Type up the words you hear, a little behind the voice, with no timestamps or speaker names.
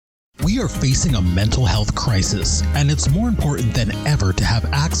We are facing a mental health crisis, and it's more important than ever to have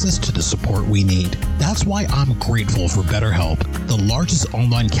access to the support we need. That's why I'm grateful for BetterHelp, the largest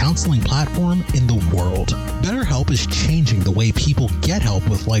online counseling platform in the world. BetterHelp is changing the way people get help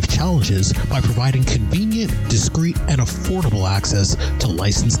with life challenges by providing convenient, discreet, and affordable access to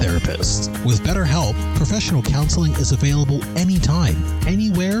licensed therapists. With BetterHelp, professional counseling is available anytime,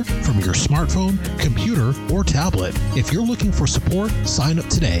 anywhere, from your smartphone, computer, or tablet. If you're looking for support, sign up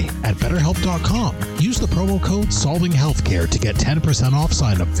today at BetterHelp.com. Use the promo code SolvingHealthcare to get 10% off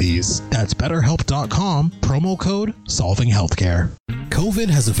sign-up fees. That's BetterHelp.com, promo code SolvingHealthcare. COVID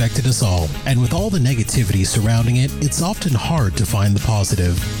has affected us all, and with all the negativity surrounding it, it's often hard to find the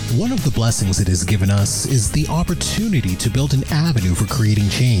positive. One of the blessings it has given us is the opportunity to build an avenue for creating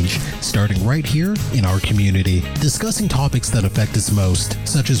change, starting right here in our community. Discussing topics that affect us most,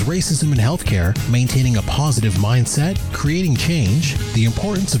 such as racism in healthcare, maintaining a positive mindset, creating change, the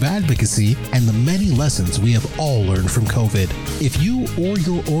importance of advocacy, and the many lessons we have all learned from COVID. If you or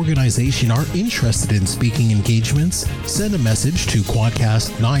your organization are interested in speaking engagements, send a message to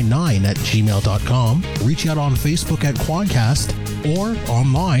quadcast99@gmail.com, reach out on Facebook at Quadcast, or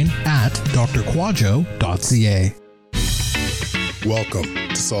online at drquadjo.ca. Welcome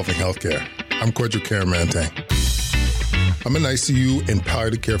to Solving Healthcare. I'm Kwadjo Karamantang. I'm an ICU and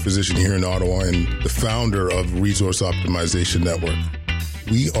palliative care physician here in Ottawa and the founder of Resource Optimization Network.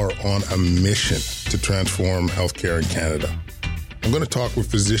 We are on a mission to transform healthcare in Canada. I'm going to talk with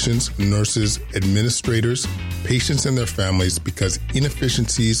physicians, nurses, administrators, patients and their families because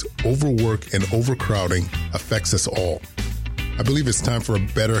inefficiencies, overwork, and overcrowding affects us all. I believe it's time for a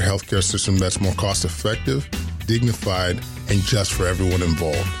better healthcare system that's more cost-effective, dignified, and just for everyone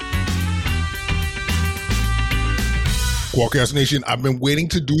involved. Qualcast Nation, I've been waiting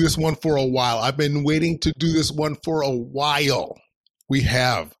to do this one for a while. We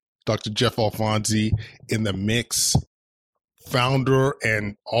have Dr. Jeff Alfonsi in the mix, founder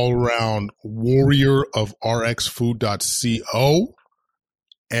and all-around warrior of RxFood.co,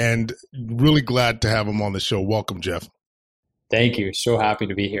 and really glad to have him on the show. Welcome, Jeff. Thank you. So happy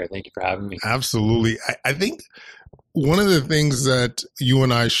to be here. Thank you for having me. Absolutely. I think one of the things that you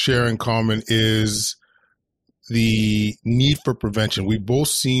and I share in common is the need for prevention. We've both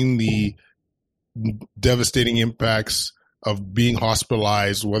seen the devastating impacts of being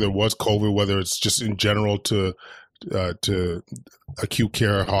hospitalized, whether it was COVID, whether it's just in general to acute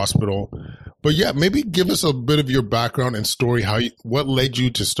care hospital. But yeah, maybe give us a bit of your background and story, what led you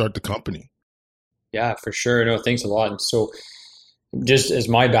to start the company? Yeah, for sure. No, thanks a lot. And so just as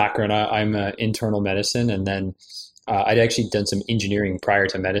my background, I'm internal medicine, and then I'd actually done some engineering prior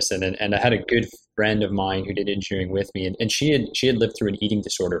to medicine, and I had a good friend of mine who did engineering with me, and she had lived through an eating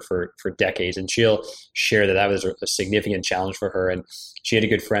disorder for decades, and she'll share that was a significant challenge for her. And she had a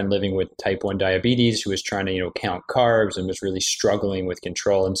good friend living with type 1 diabetes who was trying to count carbs and was really struggling with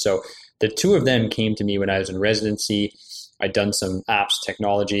control. And so the two of them came to me when I was in residency. I'd done some apps,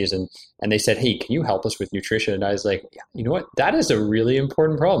 technologies, and they said, hey, can you help us with nutrition? And I was like, yeah, you know what? That is a really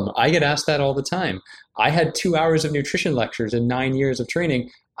important problem. I get asked that all the time. I had 2 hours of nutrition lectures and 9 years of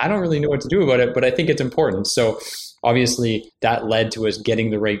training. I don't really know what to do about it, but I think it's important. So obviously that led to us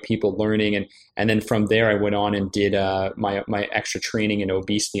getting the right people learning. And then from there, I went on and did my extra training in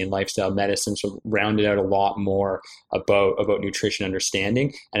obesity and lifestyle medicine. So rounded out a lot more about nutrition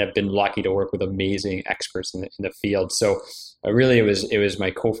understanding, and I've been lucky to work with amazing experts in the field. So really it was my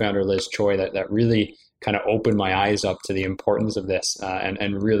co-founder, Liz Choi, that really kind of opened my eyes up to the importance of this,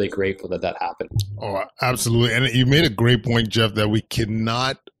 and really grateful that happened. Oh, absolutely. And you made a great point, Jeff, that we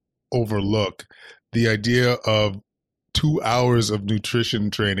cannot overlook the idea of 2 hours of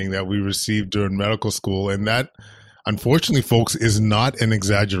nutrition training that we received during medical school. And that, unfortunately, folks, is not an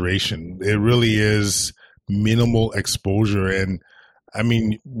exaggeration. It really is minimal exposure. And I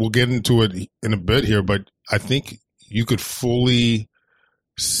mean, we'll get into it in a bit here, but I think you could fully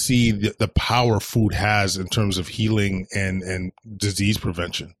see the power food has in terms of healing and disease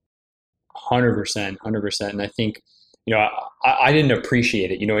prevention. 100%. And I think, I didn't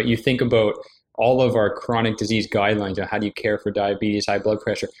appreciate it. You think about all of our chronic disease guidelines on how do you care for diabetes, high blood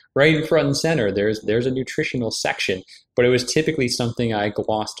pressure, right in front and center, there's a nutritional section, but it was typically something I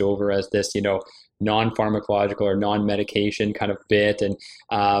glossed over as this, non-pharmacological or non-medication kind of bit. And,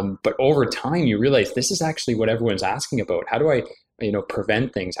 but over time you realize this is actually what everyone's asking about. How do I,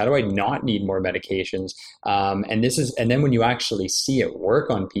 prevent things? How do I not need more medications? And then when you actually see it work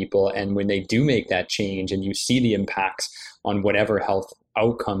on people, and when they do make that change and you see the impacts on whatever health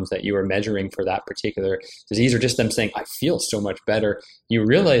outcomes that you are measuring for that particular disease, or just them saying, I feel so much better, you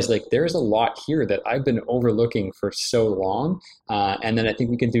realize like there's a lot here that I've been overlooking for so long. And then I think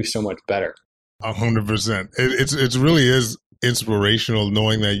we can do so much better. 100%. It really is inspirational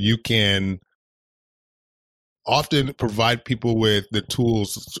knowing that you can often provide people with the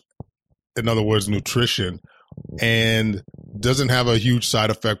tools, in other words, nutrition, and doesn't have a huge side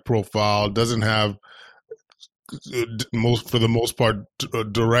effect profile, doesn't have for the most part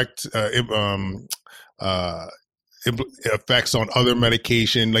direct effects on other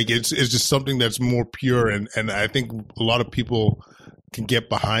medication. Like it's just something that's more pure, and I think a lot of people can get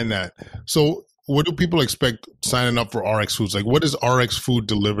behind that. So what do people expect signing up for RxFoods? Like, what does RxFood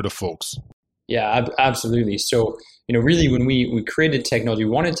deliver to folks? Yeah, absolutely. So, really when we created technology, we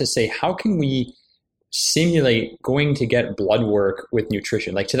wanted to say, how can we simulate going to get blood work with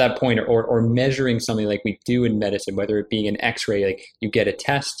nutrition, like to that point, or measuring something like we do in medicine, whether it being an x-ray, like you get a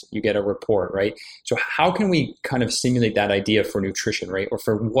test, you get a report, right? So how can we kind of simulate that idea for nutrition, right? Or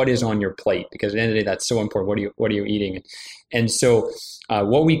for what is on your plate? Because at the end of the day, that's so important. What are you eating? And so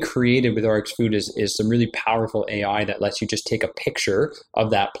what we created with RxFood is some really powerful AI that lets you just take a picture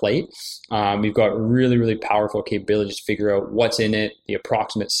of that plate. We've got really, really powerful capabilities to figure out what's in it, the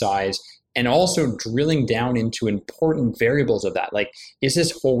approximate size, and also drilling down into important variables of that. Like, is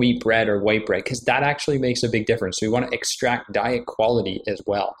this whole wheat bread or white bread? Because that actually makes a big difference. So we want to extract diet quality as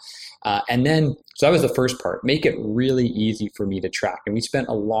well. And then, so that was the first part, make it really easy for me to track. And we spent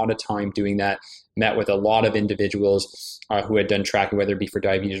a lot of time doing that, met with a lot of individuals who had done tracking, whether it be for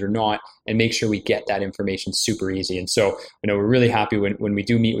diabetes or not, and make sure we get that information super easy. And so, we're really happy when we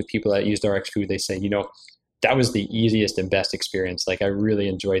do meet with people that used RxFood, they say, that was the easiest and best experience. Like, I really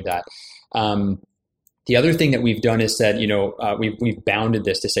enjoyed that. The other thing that we've done is said, we've bounded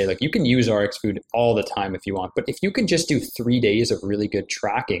this to say, like, you can use RxFood all the time if you want, but if you can just do 3 days of really good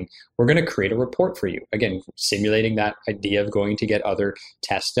tracking, we're going to create a report for you. Again, simulating that idea of going to get other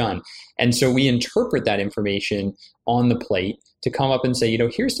tests done. And so we interpret that information on the plate to come up and say,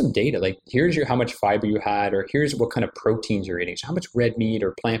 here's some data, like here's how much fiber you had, or here's what kind of proteins you're eating. So how much red meat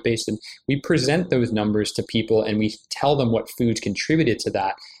or plant-based, and we present those numbers to people and we tell them what foods contributed to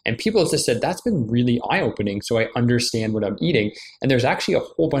that. And people have just said, that's been really eye-opening. So I understand what I'm eating. And there's actually a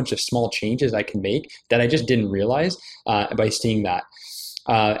whole bunch of small changes I can make that I just didn't realize by seeing that.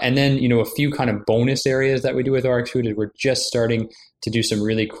 And then, a few kind of bonus areas that we do with RxFood is we're just starting to do some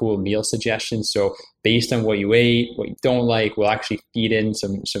really cool meal suggestions. So based on what you ate, what you don't like, we'll actually feed in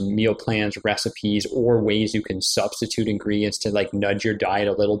some meal plans, recipes, or ways you can substitute ingredients to like nudge your diet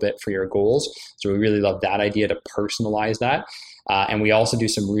a little bit for your goals. So we really love that idea to personalize that. And we also do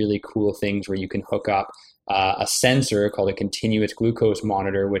some really cool things where you can hook up a sensor called a continuous glucose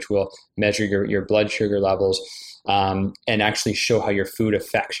monitor, which will measure your blood sugar levels and actually show how your food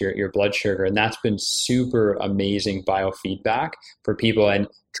affects your blood sugar. And that's been super amazing biofeedback for people. And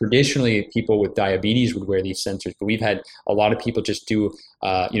traditionally, people with diabetes would wear these sensors, but we've had a lot of people just do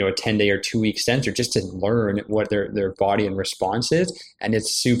a 10-day or 2-week sensor just to learn what their body and response is. And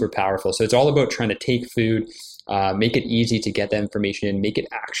it's super powerful. So it's all about trying to take food, make it easy to get that information in, make it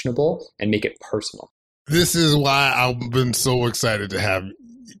actionable, and make it personal. This is why I've been so excited to have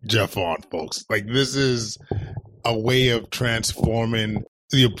Jeff on, folks. Like, this is a way of transforming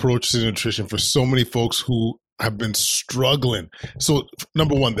the approach to nutrition for so many folks who have been struggling. So,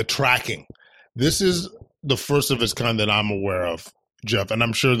 number one, the tracking. This is the first of its kind that I'm aware of, Jeff. And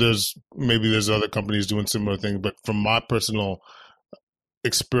I'm sure there's other companies doing similar things, but from my personal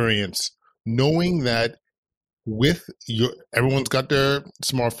experience, knowing that everyone's got their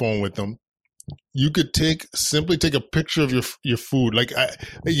smartphone with them, you could simply take a picture of your food. Like,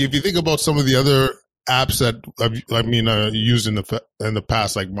 if you think about some of the other apps that I've used in the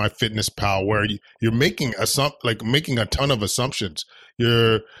past, like MyFitnessPal, where you're making a ton of assumptions.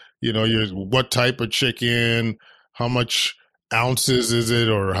 Your what type of chicken, how much ounces is it,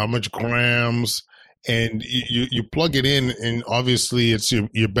 or how much grams, and you plug it in, and obviously it's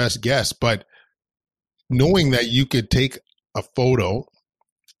your best guess. But knowing that you could take a photo,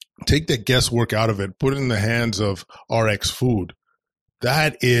 take the guesswork out of it, put it in the hands of RxFood,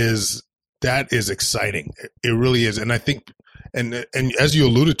 that is exciting. It really is. And I think, and as you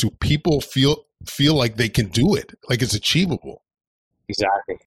alluded to, people feel like they can do it, like it's achievable.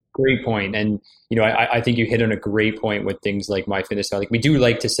 Exactly. Great point. And, I think you hit on a great point with things like MyFitnessPal. Like, we do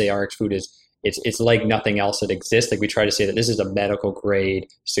like to say RxFood it's like nothing else that exists. Like, we try to say that this is a medical grade,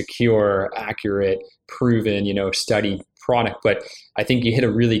 secure, accurate, proven, studied product. But I think you hit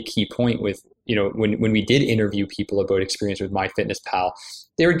a really key point with, when we did interview people about experience with MyFitnessPal,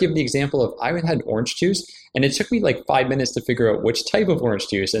 they would give the example of, I had orange juice and it took me like 5 minutes to figure out which type of orange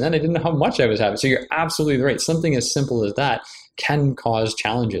juice. And then I didn't know how much I was having. So you're absolutely right. Something as simple as that can cause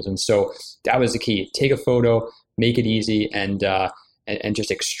challenges. And so that was the key. Take a photo, make it easy, and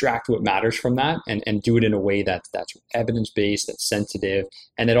just extract what matters from that, and do it in a way that's evidence-based, that's sensitive,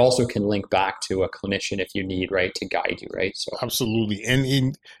 and it also can link back to a clinician if you need, right, to guide you, right? So absolutely.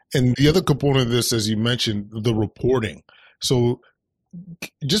 And the other component of this, as you mentioned, the reporting. So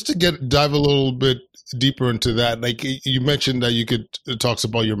just to dive a little bit deeper into that, like you mentioned that it talks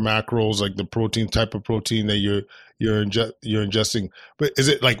about your macros, like the protein, type of protein that you're ingesting, but is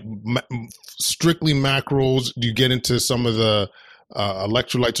it like strictly macros? Do you get into some of the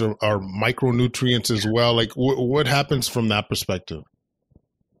electrolytes or micronutrients as well? Like what happens from that perspective?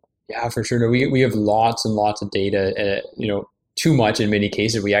 Yeah, for sure. No, we have lots and lots of data, too much in many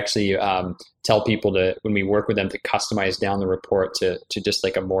cases. We actually tell people when we work with them, to customize down the report to just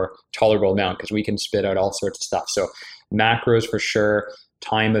like a more tolerable amount, because we can spit out all sorts of stuff. So macros for sure,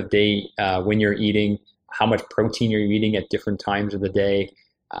 time of day, when you're eating, how much protein you're eating at different times of the day,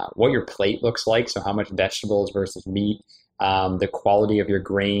 what your plate looks like, so how much vegetables versus meat, the quality of your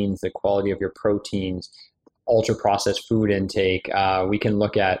grains, the quality of your proteins, ultra-processed food intake. We can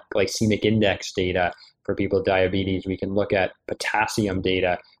look at glycemic index data for people with diabetes. We can look at potassium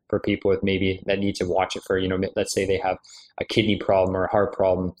data for people with maybe that need to watch it for, let's say they have a kidney problem or a heart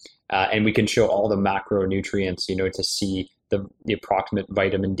problem. And we can show all the macronutrients, to see the approximate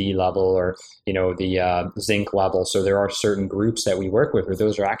vitamin D level or, the zinc level. So there are certain groups that we work with where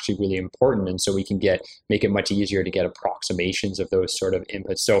those are actually really important. And so we can make it much easier to get approximations of those sort of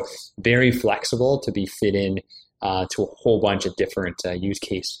inputs. So very flexible to be fit in to a whole bunch of different use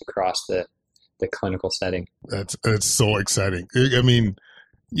cases across the clinical setting. That's so exciting. I mean,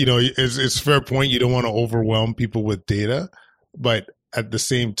 it's a fair point. You don't want to overwhelm people with data, but at the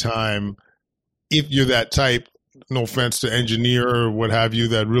same time, if you're that type, no offense to engineer or what have you,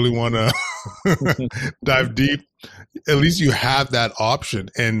 that really want to dive deep, at least you have that option.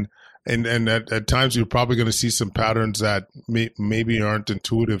 And at times you're probably going to see some patterns that maybe aren't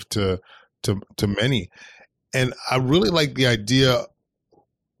intuitive to many. And I really like the idea.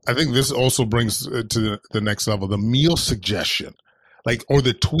 I think this also brings to the next level, the meal suggestion, or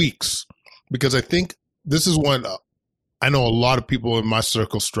the tweaks, because I think this is one I know a lot of people in my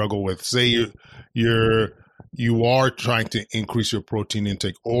circle struggle with. Say you are trying to increase your protein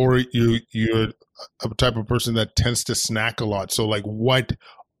intake, or you're a type of person that tends to snack a lot. So what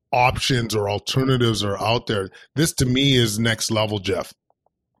options or alternatives are out there? This to me is next level, Jeff.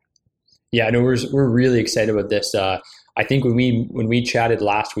 Yeah, no, we're really excited about this. I think when we chatted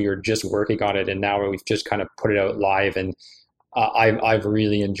last, we were just working on it, and now we've just kind of put it out live, and I've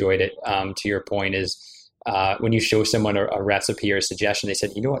really enjoyed it. To your point is, when you show someone a recipe or a suggestion, they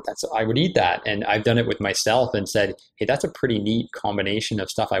said, you know what, I would eat that. And I've done it with myself and said, hey, that's a pretty neat combination of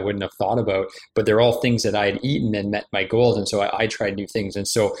stuff I wouldn't have thought about, but they're all things that I had eaten and met my goals. And so I tried new things. And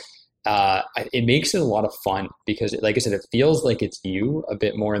so it makes it a lot of fun because, like I said, it feels like it's you a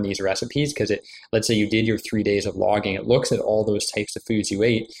bit more in these recipes, because let's say you did your 3 days of logging, it looks at all those types of foods you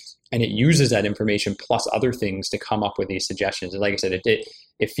ate, and it uses that information plus other things to come up with these suggestions. And like I said,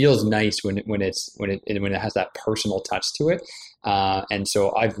 it feels nice when it has that personal touch to it. And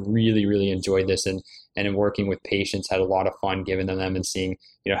so I've really, really enjoyed this, and in working with patients, had a lot of fun giving them and seeing,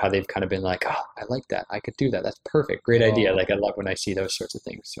 how they've kind of been like, oh, I like that. I could do that. That's perfect. Great idea. I love when I see those sorts of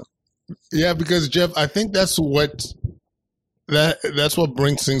things. So. Yeah, because Jeff, I think that's what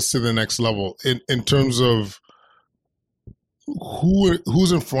brings things to the next level in terms of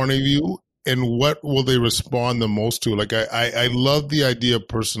who's in front of you and what will they respond the most to. I love the idea of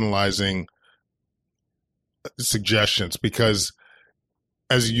personalizing suggestions, because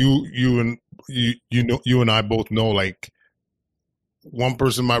as you and I both know, one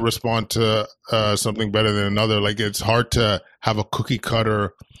person might respond to something better than another. It's hard to have a cookie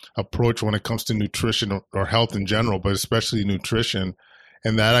cutter approach when it comes to nutrition or health in general, but especially nutrition.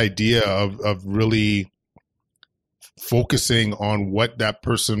 And that idea of really focusing on what that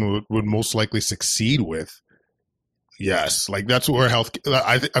person would most likely succeed with. Yes. That's where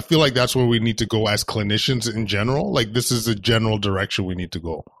I feel like that's where we need to go as clinicians in general. This is the general direction we need to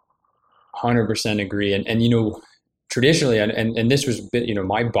go. 100% agree. And traditionally, and this was,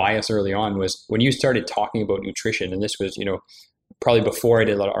 my bias early on was when you started talking about nutrition, and this was, probably before I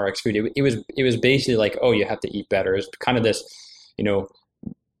did a lot of RxFood, it was basically like, oh, you have to eat better. It was kind of this,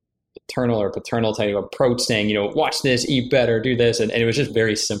 maternal or paternal type of approach saying, watch this, eat better, do this. And it was just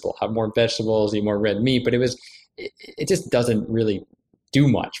very simple. Have more vegetables, eat more red meat. But it just doesn't really do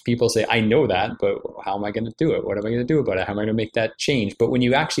much. People say, I know that, but how am I going to do it? What am I going to do about it? How am I going to make that change? But when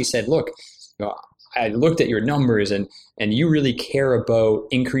you actually said, look, I looked at your numbers and you really care about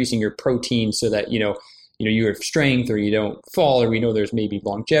increasing your protein so that, you have strength or you don't fall, or we know there's maybe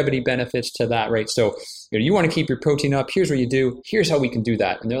longevity benefits to that, right? So, you want to keep your protein up. Here's what you do. Here's how we can do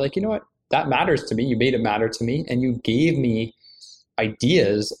that. And they're like, you know what? That matters to me. You made it matter to me. And you gave me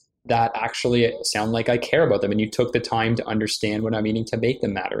ideas that actually sound like I care about them. And you took the time to understand what I'm eating to make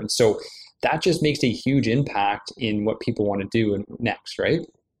them matter. And so that just makes a huge impact in what people want to do next, right?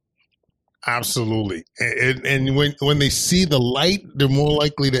 Absolutely. And when they see the light, they're more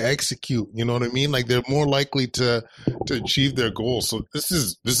likely to execute. You know what I mean? Like they're more likely to achieve their goals. So this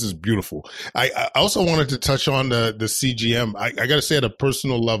is beautiful. I also wanted to touch on the CGM. I got to say, at a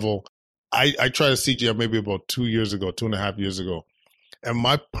personal level, I tried a CGM maybe about 2.5 years ago. And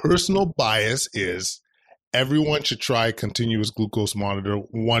my personal bias is everyone should try a continuous glucose monitor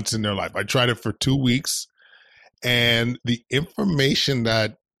once in their life. I tried it for 2 weeks, and the information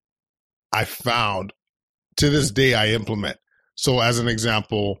that I found to this day I implement. So as an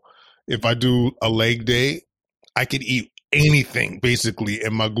example, if I do a leg day, I could eat anything basically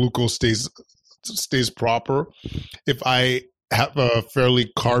and my glucose stays proper. If I have a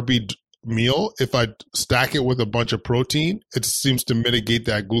fairly carby meal, if I stack it with a bunch of protein, it seems to mitigate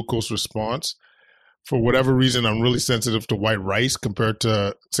that glucose response. For whatever reason, I'm really sensitive to white rice compared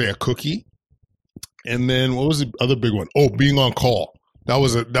to, say, a cookie. And then what was the other big one? Oh, being on call. That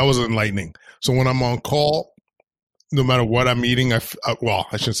was enlightening. So when I'm on call, no matter what I'm eating, I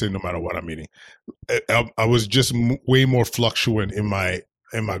shouldn't say no matter what I'm eating. I was just way more fluctuant in my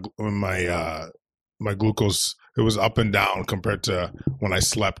glucose. It was up and down compared to when I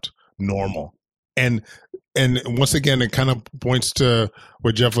slept normal. And once again, it kind of points to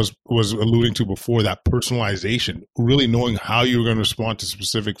what Jeff was alluding to before, that personalization, really knowing how you're going to respond to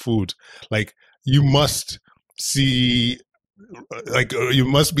specific foods. Like you must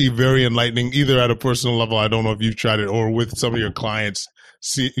be very enlightening, either at a personal level. I don't know if you've tried it, or with some of your clients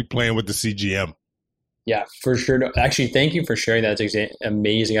playing with the CGM. Yeah, for sure. No, actually, thank you for sharing that. It's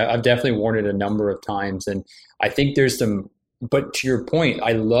amazing. I've definitely worn it a number of times. And I think but to your point,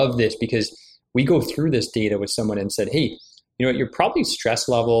 I love this because we go through this data with someone and said, hey, your probably stress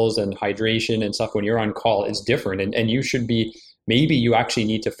levels and hydration and stuff when you're on call is different. And you should be, maybe you actually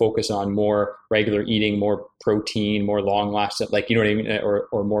need to focus on more regular eating, more protein, more long lasting, like, you know what I mean?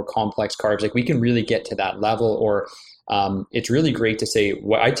 Or more complex carbs. Like we can really get to that level. Or it's really great to say,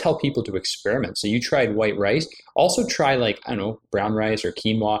 what I tell people to experiment. So you tried white rice, also try brown rice or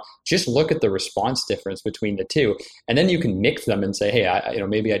quinoa. Just look at the response difference between the two. And then you can mix them and say, hey,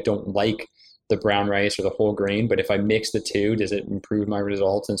 maybe I don't like the brown rice or the whole grain, but if I mix the two, does it improve my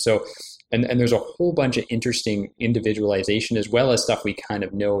results? And so, and there's a whole bunch of interesting individualization, as well as stuff we kind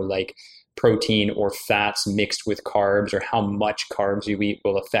of know, like protein or fats mixed with carbs, or how much carbs you eat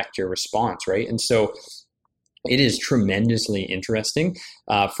will affect your response, right? And so it is tremendously interesting.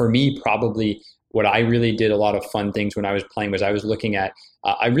 For me, probably what I really did a lot of fun things when I was playing was I was looking at,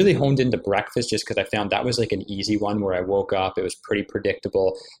 I really honed into breakfast just because I found that was like an easy one where I woke up, it was pretty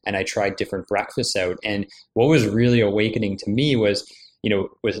predictable, and I tried different breakfasts out. And what was really awakening to me was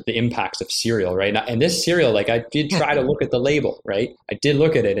the impacts of cereal, right? And this cereal, like I did try to look at the label, right? I did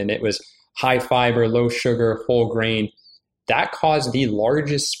look at it, and it was high fiber, low sugar, whole grain. That caused the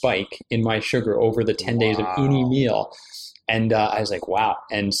largest spike in my sugar over the 10 days of any meal. And I was like, wow.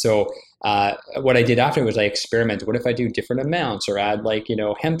 And so what I did after was I experimented. What if I do different amounts, or add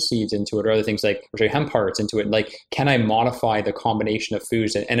hemp seeds into it, or other things hemp hearts into it? Like, can I modify the combination of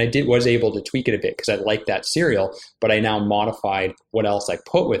foods? And I was able to tweak it a bit because I liked that cereal, but I now modified what else I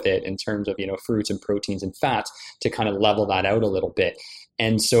put with it in terms of, fruits and proteins and fats to kind of level that out a little bit.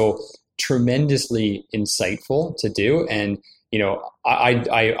 And so tremendously insightful to do. And,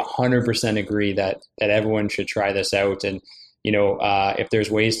 I 100% agree that everyone should try this out. And, if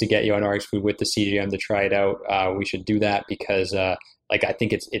there's ways to get you on RxFood with the CGM to try it out, we should do that because, I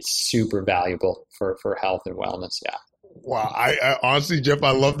think it's super valuable for health and wellness. Yeah. Wow. I honestly, Jeff,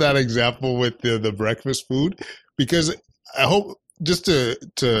 I love that example with the breakfast food, because I hope, just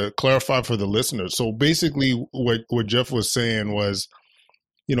to clarify for the listeners. So basically what Jeff was saying was,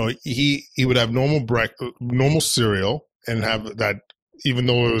 he would have normal cereal and have that, even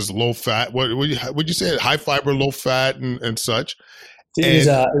though it was low fat. What would you say? High fiber, low fat, and such. It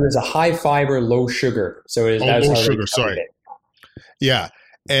was a high fiber, low sugar. So it is low sugar. Sorry. Yeah,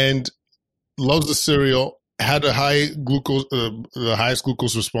 and loves the cereal. Had a high glucose, the highest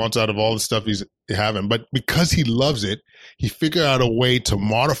glucose response out of all the stuff he's having. But because he loves it, he figured out a way to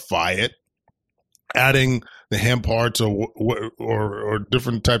modify it, adding the hemp hearts or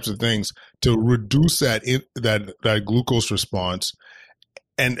different types of things to reduce that glucose response.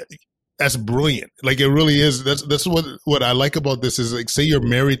 And that's brilliant. Like, it really is. That's what I like about this is, like, say you're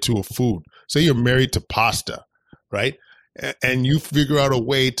married to a food, say you're married to pasta, right? And you figure out a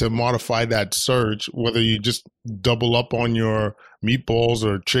way to modify that surge, whether you just double up on your meatballs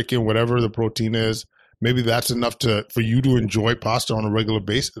or chicken, whatever the protein is. Maybe that's enough for you to enjoy pasta on a regular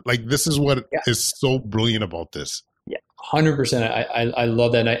basis. Like, this is what is so brilliant about this. Yeah, 100%. I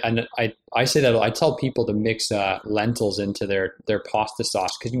love that. And I say that I tell people to mix lentils into their pasta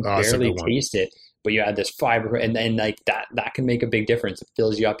sauce, because you barely taste it, but you add this fiber, and then like that can make a big difference. It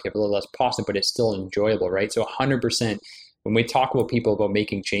fills you up. You have a little less pasta, but it's still enjoyable, right? So 100%. When we talk about people about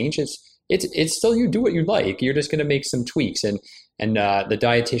making change, it's still, you do what you like. You're just going to make some tweaks. And the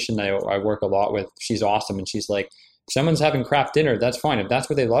dietitian I work a lot with, she's awesome. And she's like, if someone's having craft dinner, that's fine if that's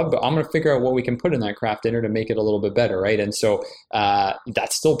what they love, but I'm going to figure out what we can put in that craft dinner to make it a little bit better, right? And so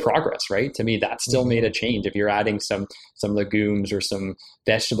that's still progress, right? To me, that still made a change. If you're adding some legumes or some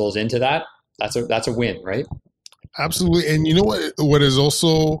vegetables into that, that's a win, right? Absolutely. And you know what is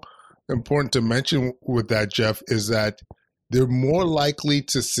also important to mention with that, Jeff, is that they're more likely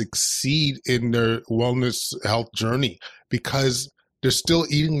to succeed in their wellness health journey because they're still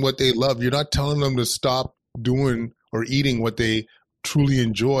eating what they love. You're not telling them to stop doing or eating what they truly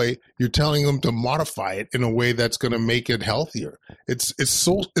enjoy. You're telling them to modify it in a way that's going to make it healthier. It's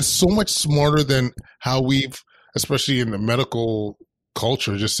so much smarter than how we've, especially in the medical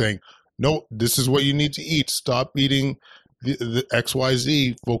culture, just saying, no, this is what you need to eat. Stop eating the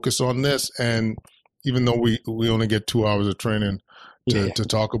XYZ, focus on this. And even though we only get 2 hours of training to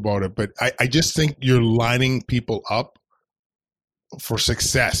talk about it, but I just think you're lining people up for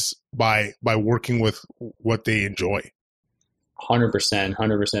success by working with what they enjoy.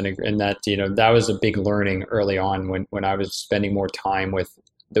 100% agree. And that, that was a big learning early on when I was spending more time with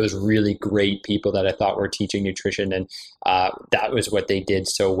those really great people that I thought were teaching nutrition. And that was what they did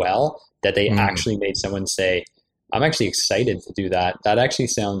so well that they actually made someone say, I'm actually excited to do that. That actually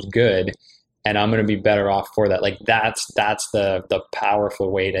sounds good. And I'm going to be better off for that. Like that's the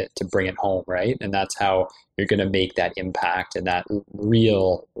powerful way to bring it home, right? And that's how you're going to make that impact and that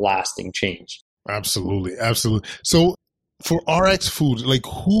real lasting change. Absolutely. So for RxFood, like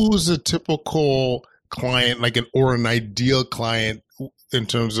who's a typical client, like or an ideal client in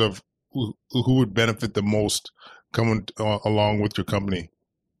terms of who would benefit the most coming along with your company?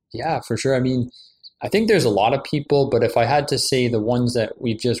 Yeah, for sure. I mean, I think there's a lot of people, but if I had to say the ones that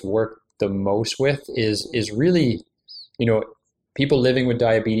we've just worked the most with is really, people living with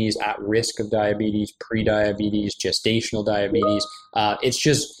diabetes, at risk of diabetes, pre-diabetes, gestational diabetes.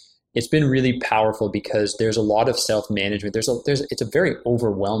 It's been really powerful because there's a lot of self-management. It's a very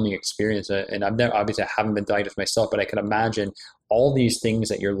overwhelming experience. And obviously I haven't been diagnosed myself, but I can imagine all these things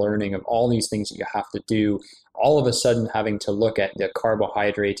that you're learning, of all these things that you have to do, all of a sudden having to look at the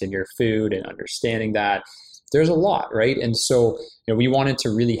carbohydrates in your food and understanding that. There's a lot, right? And so, we wanted to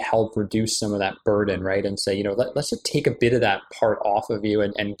really help reduce some of that burden, right? And say, let's just take a bit of that part off of you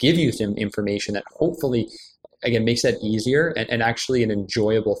and give you some information that hopefully, again, makes that easier and actually an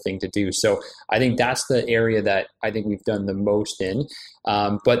enjoyable thing to do. So I think that's the area that I think we've done the most in.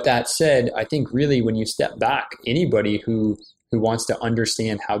 But that said, I think really when you step back, anybody who wants to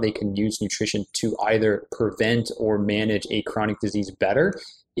understand how they can use nutrition to either prevent or manage a chronic disease better,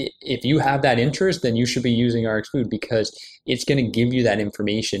 if you have that interest, then you should be using RxFood because it's going to give you that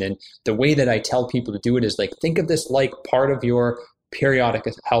information. And the way that I tell people to do it is like, think of this like part of your periodic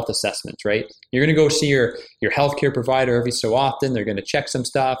health assessments, right? You're going to go see your healthcare provider every so often. They're going to check some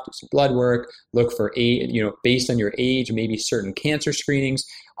stuff, do some blood work, look for based on your age, maybe certain cancer screenings.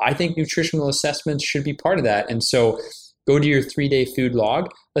 I think nutritional assessments should be part of that. And so go to your 3-day food log.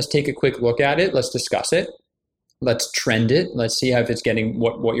 Let's take a quick look at it. Let's discuss it. Let's trend it. Let's see if it's getting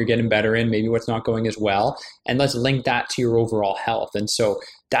what you're getting better in, maybe what's not going as well. And let's link that to your overall health. And so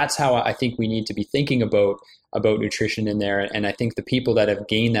that's how I think we need to be thinking about nutrition in there. And I think the people that have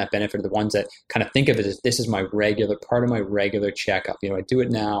gained that benefit are the ones that kind of think of it as this is my regular part of my regular checkup. I do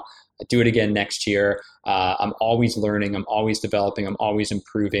it now. I do it again next year. I'm always learning. I'm always developing. I'm always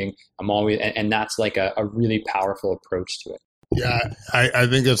improving. And that's like a really powerful approach to it. Yeah, I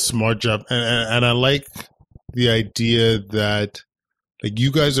think it's smart, Jeff. And I like the idea that like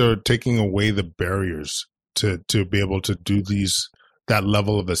you guys are taking away the barriers to be able to do that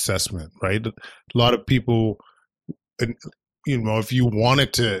level of assessment, right? A lot of people, if you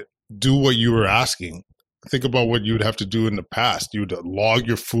wanted to do what you were asking, think about what you would have to do in the past. You would log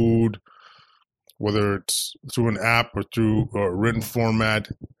your food, whether it's through an app or through a written format.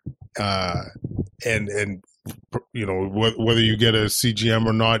 and whether you get a CGM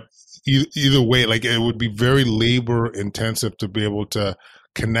or not, either way, like it would be very labor intensive to be able to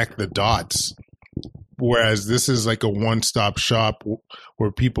connect the dots. Whereas this is like a one-stop shop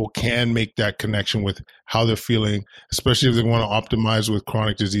where people can make that connection with how they're feeling, especially if they want to optimize with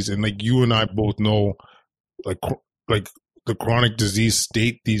chronic disease. And like you and I both know, like the chronic disease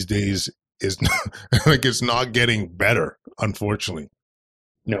state these days is not, like it's not getting better, unfortunately.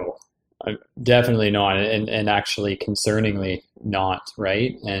 No, definitely not, and actually concerningly not,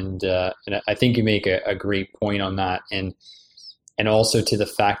 right? And I think you make a great point on that, and also to the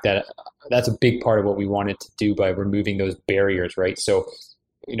fact that that's a big part of what we wanted to do by removing those barriers, right? So,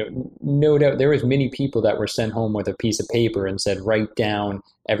 no doubt there was many people that were sent home with a piece of paper and said, write down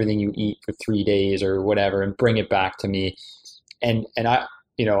everything you eat for 3 days or whatever and bring it back to me. And I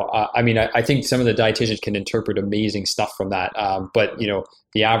think some of the dietitians can interpret amazing stuff from that. But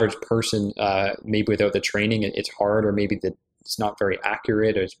the average person, maybe without the training, it's hard, or maybe it's not very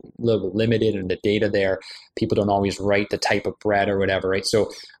accurate, or it's a little bit limited in the data there. People don't always write the type of bread or whatever, right? So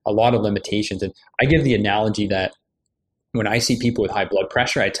a lot of limitations. And I give the analogy that when I see people with high blood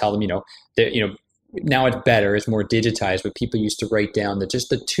pressure, I tell them, that, now it's better, it's more digitized, but people used to write down just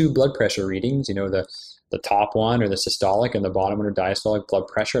the 2 blood pressure readings, the top one or the systolic and the bottom one or diastolic blood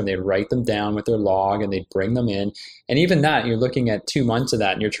pressure, and they'd write them down with their log and they'd bring them in. And even that, you're looking at 2 months of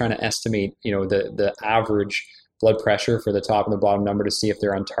that and you're trying to estimate, the average blood pressure for the top and the bottom number to see if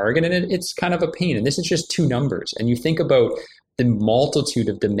they're on target. And it's kind of a pain. And this is just 2 numbers. And you think about the multitude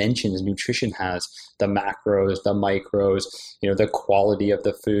of dimensions nutrition has, the macros, the micros, the quality of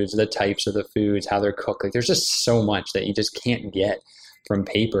the foods, the types of the foods, how they're cooked. Like there's just so much that you just can't get from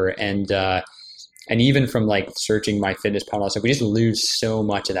paper. And even from like searching MyFitnessPal, we just lose so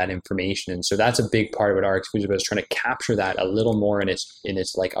much of that information. And so that's a big part of what RxFood is about, is trying to capture that a little more in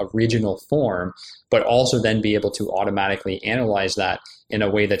its like original form, but also then be able to automatically analyze that in a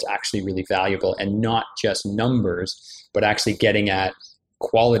way that's actually really valuable, and not just numbers, but actually getting at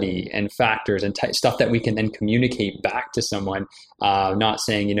quality and factors and stuff that we can then communicate back to someone, not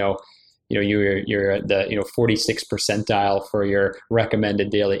saying, you're at the 46th percentile for your recommended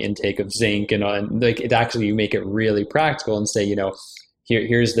daily intake of zinc, and like it actually, you make it really practical and say,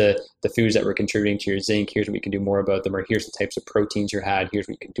 here's the foods that were contributing to your zinc, here's what we can do more about them, or here's the types of proteins you had, here's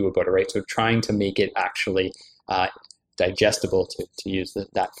what you can do about it, right? So trying to make it actually digestible, to use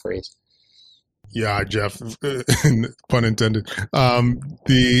that phrase. Yeah, Jeff, pun intended. For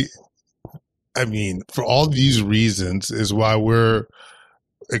all these reasons is why we're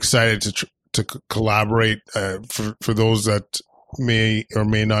excited to collaborate. For those that may or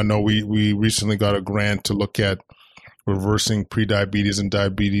may not know, we recently got a grant to look at reversing prediabetes and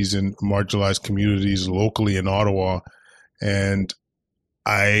diabetes in marginalized communities locally in Ottawa. And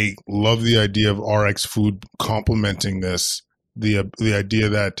I love the idea of RxFood complementing this. The idea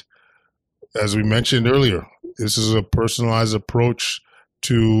that, as we mentioned earlier, this is a personalized approach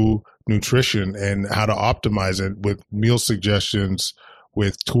to nutrition and how to optimize it with meal suggestions,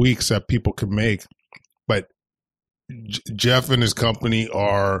 with tweaks that people can make. But Jeff and his company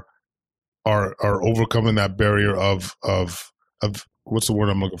are overcoming that barrier of what's the word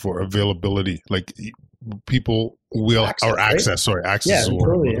I'm looking for? Availability. Like people will access. Sorry, access is the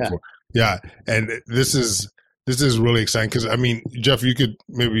word I'm looking for. Yeah, and this is really exciting because Jeff, you could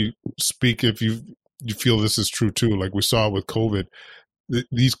maybe speak if you feel this is true too. Like we saw with COVID,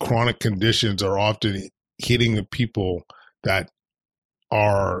 these chronic conditions are often hitting the people that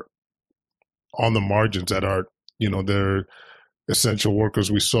are on the margins, that are, they're essential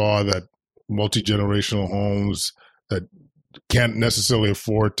workers. We saw that multi-generational homes that can't necessarily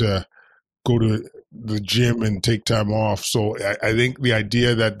afford to go to the gym and take time off. So I think the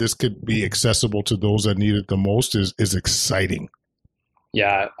idea that this could be accessible to those that need it the most is exciting.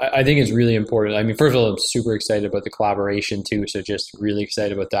 Yeah, I think it's really important. First of all, I'm super excited about the collaboration too. So just really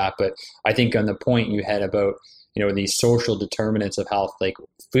excited about that. But I think on the point you had about, these social determinants of health, like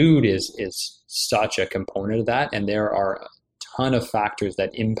food is such a component of that. And there are a ton of factors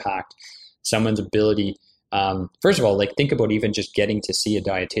that impact someone's ability. First of all, like think about even just getting to see a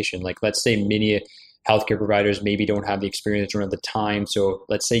dietitian. Like let's say many healthcare providers maybe don't have the experience or the time. So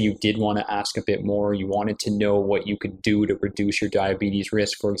let's say you did want to ask a bit more, you wanted to know what you could do to reduce your diabetes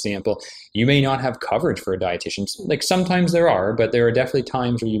risk, for example. You may not have coverage for a dietitian. Like sometimes there are, but there are definitely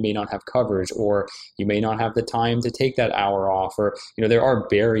times where you may not have coverage, or you may not have the time to take that hour off, or, there are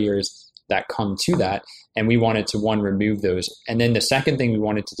barriers that come to that. And we wanted to, remove those. And then the second thing we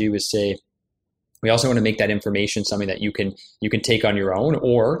wanted to do is say, We also want to make that information something that you can take on your own,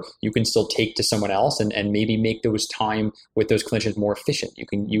 or you can still take to someone else and maybe make those time with those clinicians more efficient.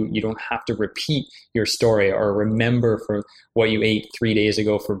 You don't have to repeat your story or remember for what you ate 3 days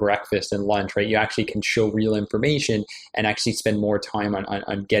ago for breakfast and lunch, right? You actually can show real information and actually spend more time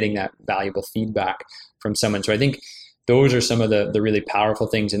on getting that valuable feedback from someone. So I think those are some of the really powerful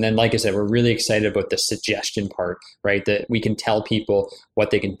things. And then, like I said, we're really excited about the suggestion part, right? That we can tell people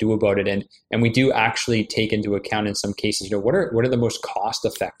what they can do about it. And we do actually take into account in some cases, what are the most cost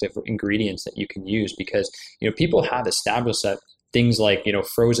effective ingredients that you can use? Because, people have established that things like,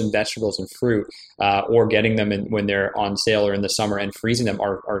 frozen vegetables and fruit, or getting them when they're on sale or in the summer and freezing them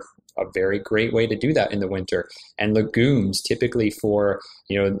are a very great way to do that in the winter. And legumes, typically for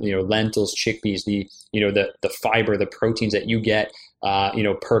lentils, chickpeas, the fiber, the proteins that you get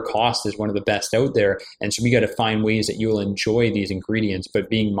per cost is one of the best out there. And so we got to find ways that you'll enjoy these ingredients, but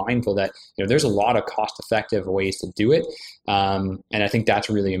being mindful that there's a lot of cost effective ways to do it. And I think that's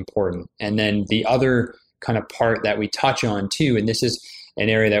really important. And then the other kind of part that we touch on too, and this is an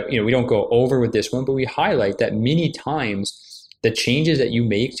area that we don't go over with this one, but we highlight that many times the changes that you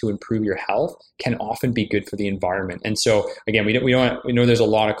make to improve your health can often be good for the environment. And so again, we know there's a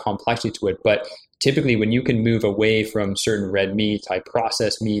lot of complexity to it, but typically when you can move away from certain red meat, high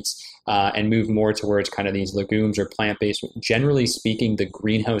processed meats, and move more towards kind of these legumes or plant-based, generally speaking, the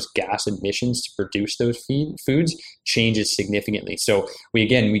greenhouse gas emissions to produce those foods changes significantly. So we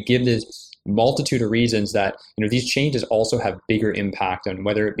give this multitude of reasons that these changes also have bigger impact on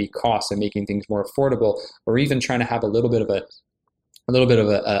whether it be cost and making things more affordable, or even trying to have a little bit of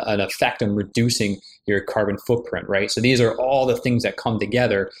an effect on reducing your carbon footprint, right? So these are all the things that come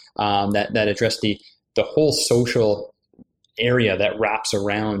together that address the whole social area that wraps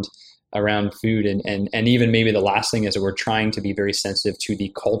around food. And even maybe the last thing is that we're trying to be very sensitive to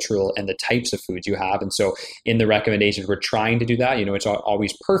the cultural and the types of foods you have. And so in the recommendations, we're trying to do that. It's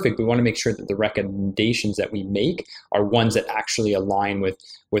always perfect. We want to make sure that the recommendations that we make are ones that actually align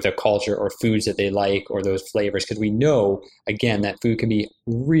with a culture or foods that they like or those flavors. Because we know, again, that food can be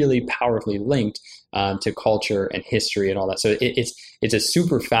really powerfully linked to culture and history and all that. So it's a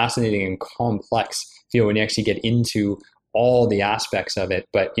super fascinating and complex field when you actually get into all the aspects of it.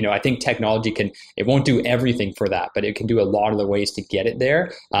 But, I think technology it won't do everything for that, but it can do a lot of the ways to get it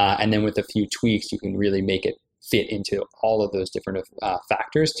there. And then with a few tweaks, you can really make it fit into all of those different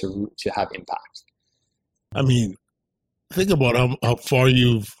factors to have impact. I mean, think about how far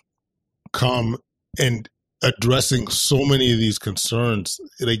you've come and addressing so many of these concerns,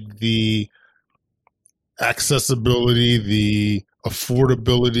 like the accessibility, the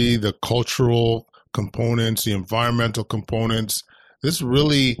affordability, the cultural components, the environmental components. This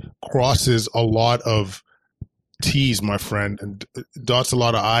really crosses a lot of T's, my friend, and dots a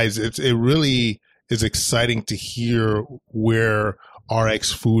lot of I's. It really is exciting to hear where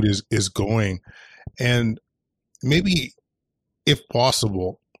RxFood is going. And maybe, if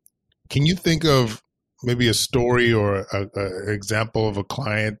possible, can you think of maybe a story or an example of a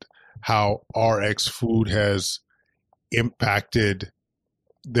client how RxFood has impacted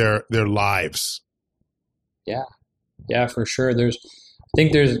their lives? Yeah, for sure. I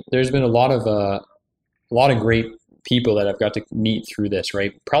think there's been a lot of great people that I've got to meet through this,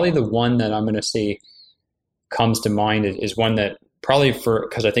 right? Probably the one that I'm going to say comes to mind is one that probably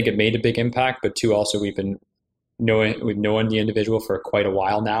because I think it made a big impact, but two, also we've known the individual for quite a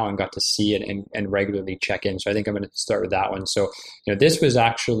while now and got to see it and regularly check in. So I think I'm going to start with that one. So, this was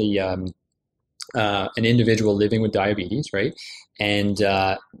actually an individual living with diabetes, right? And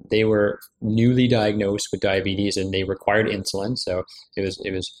they were newly diagnosed with diabetes and they required insulin. So it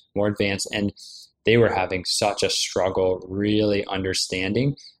was more advanced, and they were having such a struggle really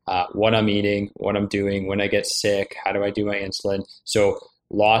understanding what I'm eating, what I'm doing, when I get sick, how do I do my insulin? So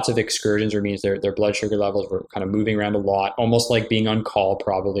lots of excursions, or means their blood sugar levels were kind of moving around a lot, almost like being on call,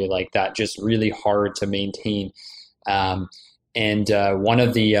 probably like that, just really hard to maintain. And one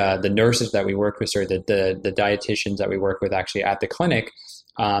of the nurses that we worked with, or the dietitians that we work with actually at the clinic,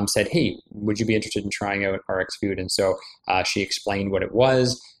 said, "Hey, would you be interested in trying out RxFood?" And so she explained what it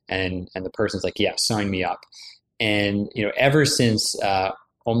was, and the person's like, "Yeah, sign me up." And ever since,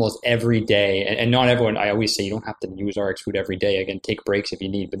 almost every day, and not everyone, I always say you don't have to use RxFood every day. Again, take breaks if you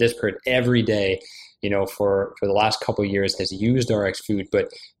need, but this person every day, for the last couple of years has used RxFood. But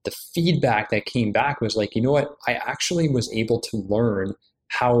the feedback that came back was like, what? I actually was able to learn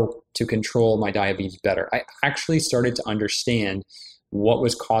how to control my diabetes better. I actually started to understand what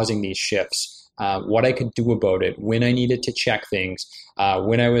was causing these shifts, what I could do about it, when I needed to check things,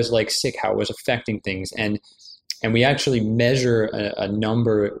 when I was like sick, how it was affecting things. And And we actually measure a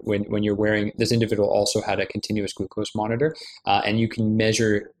number when you're wearing, this individual also had a continuous glucose monitor, and you can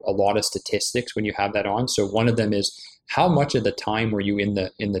measure a lot of statistics when you have that on. So one of them is, how much of the time were you in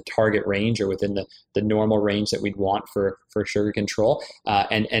the target range or within the normal range that we'd want for sugar control?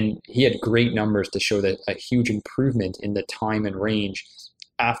 And he had great numbers to show that a huge improvement in the time and range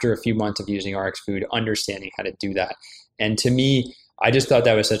after a few months of using RxFood, understanding how to do that. And to me, I just thought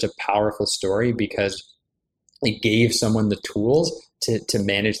that was such a powerful story because it gave someone the tools to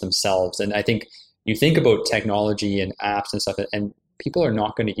manage themselves. And I think you think about technology and apps and stuff, and people are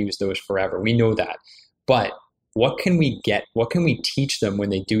not going to use those forever. We know that. But what can we teach them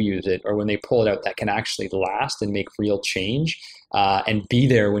when they do use it or when they pull it out that can actually last and make real change and be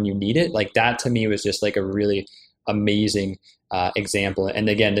there when you need it? Like that to me was just like a really amazing example. And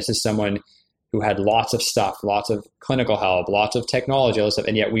again, this is someone who had lots of stuff, lots of clinical help, lots of technology, all this stuff,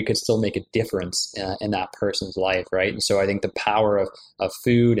 and yet we could still make a difference in that person's life, right? And so I think the power of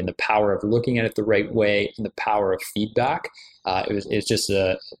food and the power of looking at it the right way and the power of feedback, it's just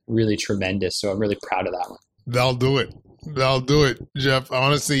really tremendous. So I'm really proud of that one. They'll do it, Jeff,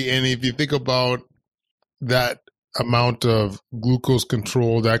 honestly. And if you think about that amount of glucose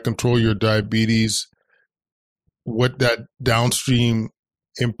control, that control your diabetes, what that downstream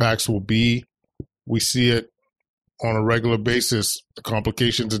impacts will be, we see it on a regular basis, the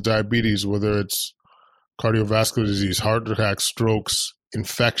complications of diabetes, whether it's cardiovascular disease, heart attack, strokes,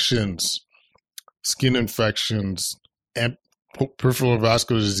 infections, skin infections, and peripheral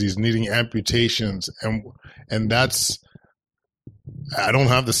vascular disease, needing amputations. And that's, I don't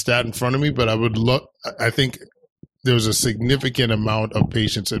have the stat in front of me, but I think there's a significant amount of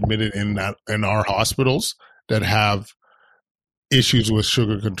patients admitted in our hospitals that have issues with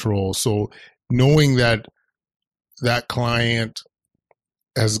sugar control. So knowing that client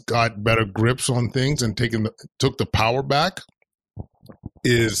has got better grips on things and took the power back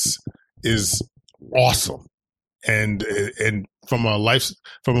is awesome. And from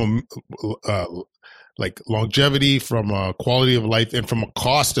like longevity, from a quality of life, and from a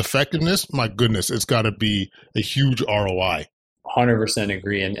cost effectiveness, my goodness, it's got to be a huge ROI. 100%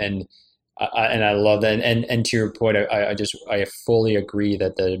 agree, and I love that. And to your point, I fully agree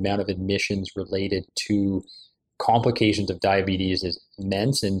that the amount of admissions related to complications of diabetes is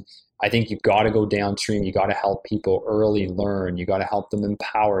immense. And I think you've got to go downstream. You got to help people early learn. You got to help them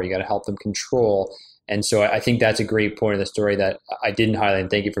empower. You got to help them control. And so I think that's a great point of the story that I didn't highlight, and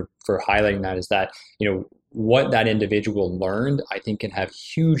thank you for highlighting that, is that, what that individual learned, I think can have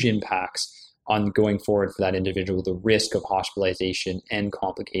huge impacts on going forward for that individual, the risk of hospitalization and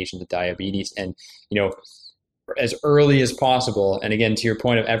complications of diabetes. And, as early as possible, and again, to your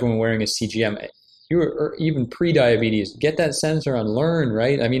point of everyone wearing a CGM, you're even pre-diabetes, get that sensor and learn,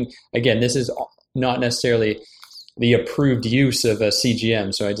 right? I mean, again, this is not necessarily the approved use of a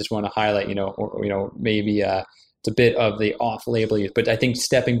CGM. So I just want to highlight, maybe it's a bit of the off-label use, but I think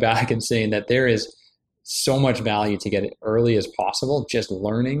stepping back and saying that there is so much value to get it early as possible, just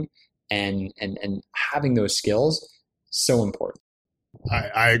learning and having those skills, so important.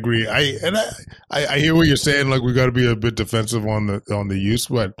 I agree. I hear what you're saying. Like, we got to be a bit defensive on the use,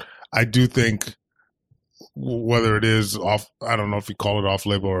 but I do think whether it is off, I don't know if you call it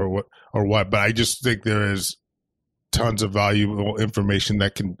off-label or what, but I just think there is tons of valuable information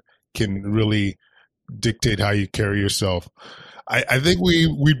that can really dictate how you carry yourself. I think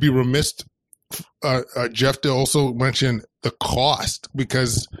we'd be remiss, Jeff, to also mention the cost,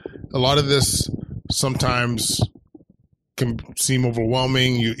 because a lot of this sometimes can seem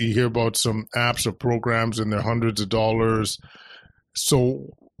overwhelming. You hear about some apps or programs and they're hundreds of dollars.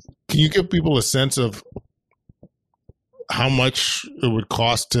 So can you give people a sense of how much it would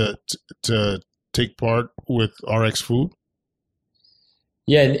cost to take part with RxFood?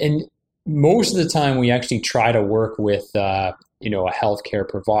 Yeah, and most of the time we actually try to work with a healthcare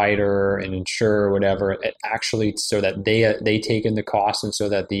provider, an insurer, whatever, actually so that they take in the cost and so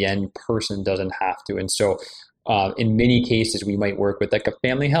that the end person doesn't have to. And so in many cases, we might work with like a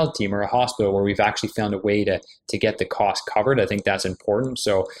family health team or a hospital where we've actually found a way to get the cost covered. I think that's important.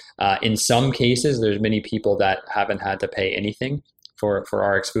 So in some cases, there's many people that haven't had to pay anything for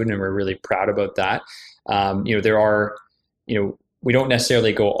RxFood, and we're really proud about that. There are, we don't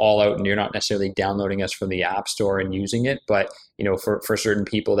necessarily go all out, and you're not necessarily downloading us from the App Store and using it. But, for certain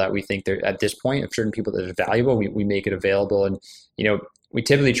people that we think they're at this point, if certain people that are valuable, we make it available. And, we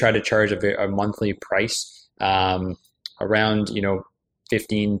typically try to charge a monthly price around,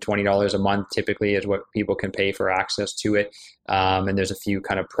 $15, $20 a month typically is what people can pay for access to it. And there's a few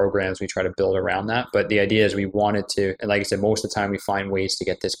kind of programs we try to build around that. But the idea is we wanted to, and like I said, most of the time we find ways to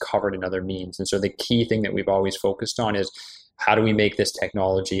get this covered in other means. And so the key thing that we've always focused on is how do we make this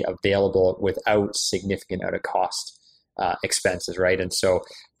technology available without significant out of cost expenses, right? And so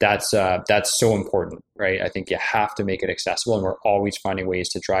that's so important, right? I think you have to make it accessible, and we're always finding ways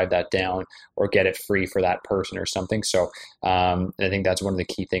to drive that down or get it free for that person or something. So I think that's one of the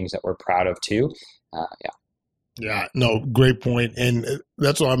key things that we're proud of too. Yeah, no, great point. And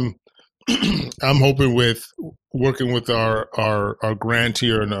that's what I'm hoping with working with our grant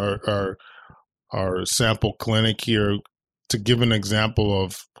here and our sample clinic here to give an example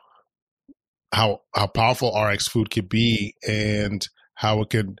of how powerful RxFood could be and how it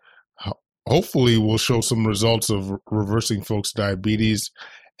could hopefully will show some results of reversing folks' diabetes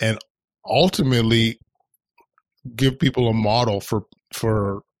and ultimately give people a model for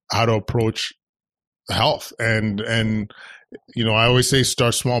how to approach health. And I always say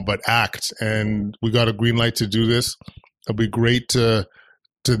start small but act, and we got a green light to do this. It'll be great to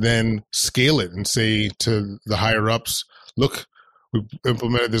then scale it and say to the higher ups, look, we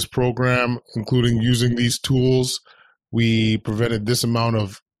implemented this program, including using these tools. We prevented this amount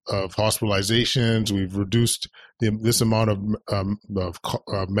of hospitalizations. We've reduced this amount of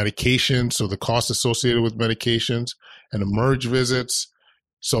medications, so the cost associated with medications and emerge visits.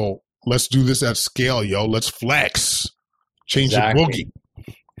 So let's do this at scale, yo. Let's flex. Change the boogie.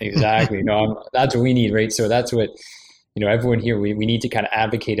 Exactly. No, that's what we need, right? So that's what, everyone here, we need to kind of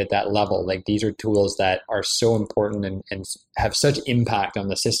advocate at that level. Like, these are tools that are so important and have such impact on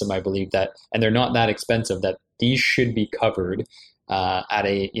the system, I believe, and they're not that expensive, that these should be covered at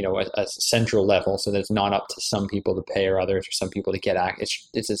a central level, so that it's not up to some people to pay or others or some people to get access.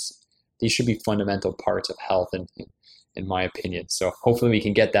 These should be fundamental parts of health, in my opinion. So hopefully we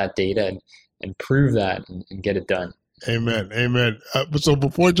can get that data and prove that and get it done. Amen. So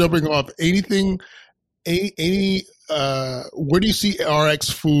before jumping off, where do you see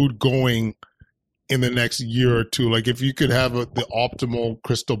RxFood going in the next year or two? Like, if you could have the optimal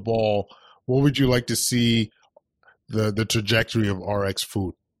crystal ball, what would you like to see the trajectory of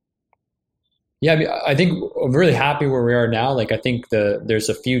RxFood? Yeah, I think I'm really happy where we are now. Like, I think there's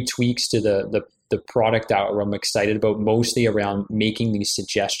a few tweaks to the product that I'm excited about, mostly around making these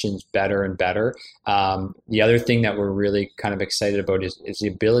suggestions better and better. The other thing that we're really kind of excited about is the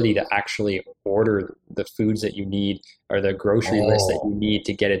ability to actually order the foods that you need, or the grocery list that you need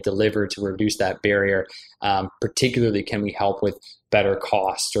to get it delivered, to reduce that barrier. Particularly, can we help with better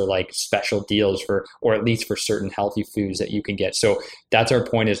costs or like special deals or at least for certain healthy foods that you can get? So that's our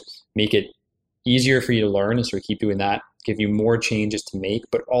point, is make it easier for you to learn, and so we keep doing that, give you more changes to make,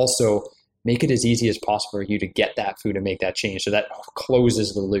 but also make it as easy as possible for you to get that food and make that change. So that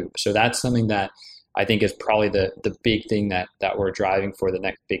closes the loop. So that's something that I think is probably the big thing that we're driving for, the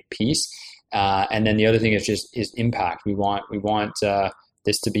next big piece. And then the other thing is impact. We want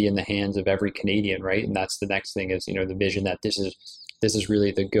this to be in the hands of every Canadian, right? And that's the next thing, is the vision that this is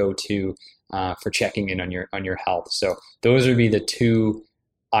really the go-to for checking in on your health. So those would be the two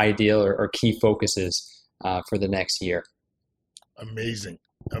ideal or key focuses for the next year. Amazing.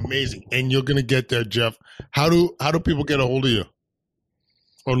 And you're going to get there, Jeff. How do people get a hold of you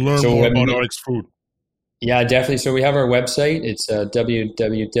or learn more about RxFood? Yeah, definitely. So we have our website. It's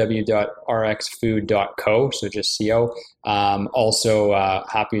www.rxfood.co. So just CO. Also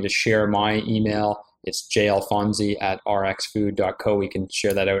happy to share my email. It's jalfonsi@rxfood.co. We can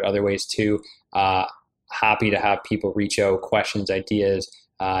share that out other ways too. Happy to have people reach out, questions, ideas,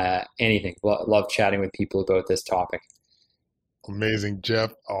 anything. Love chatting with people about this topic. Amazing,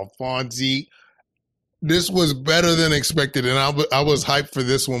 Jeff Alfonsi. This was better than expected, and I was hyped for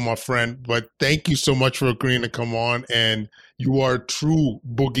this one, my friend. But thank you so much for agreeing to come on, and you are a true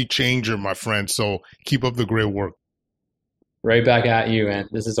boogie changer, my friend. So keep up the great work. Right back at you, man.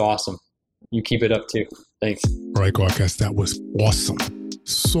 This is awesome. You keep it up too. Thanks. All right, Quadcast, that was awesome.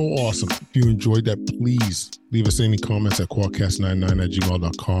 So awesome. If you enjoyed that, please leave us any comments at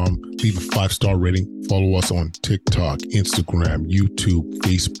quadcast99@gmail.com. Leave a 5-star rating. Follow us on TikTok, Instagram, YouTube,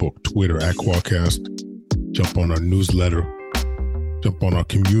 Facebook, Twitter at Quadcast. Jump on our newsletter. Jump on our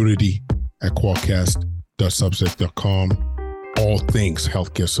community at quadcast.substack.com. All things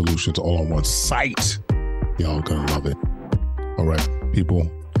healthcare solutions all on one site. Y'all gonna love it. All right, people.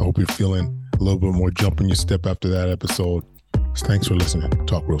 I hope you're feeling a little bit more jump in your step after that episode. Thanks for listening.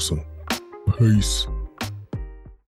 Talk real soon. Peace.